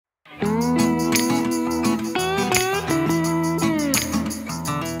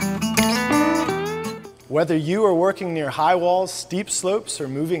Whether you are working near high walls, steep slopes, or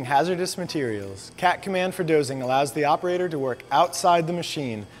moving hazardous materials, Cat Command for Dozing allows the operator to work outside the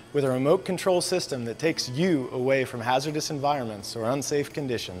machine with a remote control system that takes you away from hazardous environments or unsafe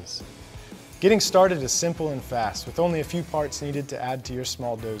conditions. Getting started is simple and fast, with only a few parts needed to add to your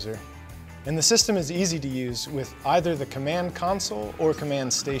small dozer. And the system is easy to use with either the command console or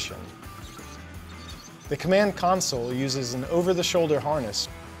command station. The command console uses an over-the-shoulder harness,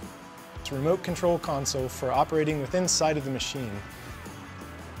 remote control console for operating within sight of the machine.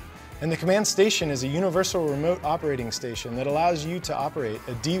 And the command station is a universal remote operating station that allows you to operate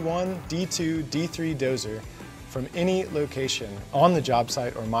a D1, D2, D3 dozer from any location on the job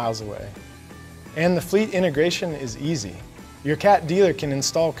site or miles away. And the fleet integration is easy. Your Cat dealer can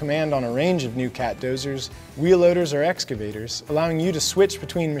install command on a range of new Cat dozers, wheel loaders, or excavators, allowing you to switch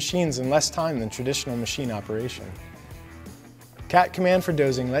between machines in less time than traditional machine operation. Cat Command for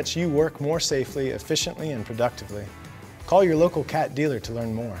Dozing lets you work more safely, efficiently, and productively. Call your local Cat dealer to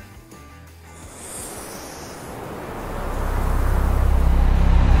learn more.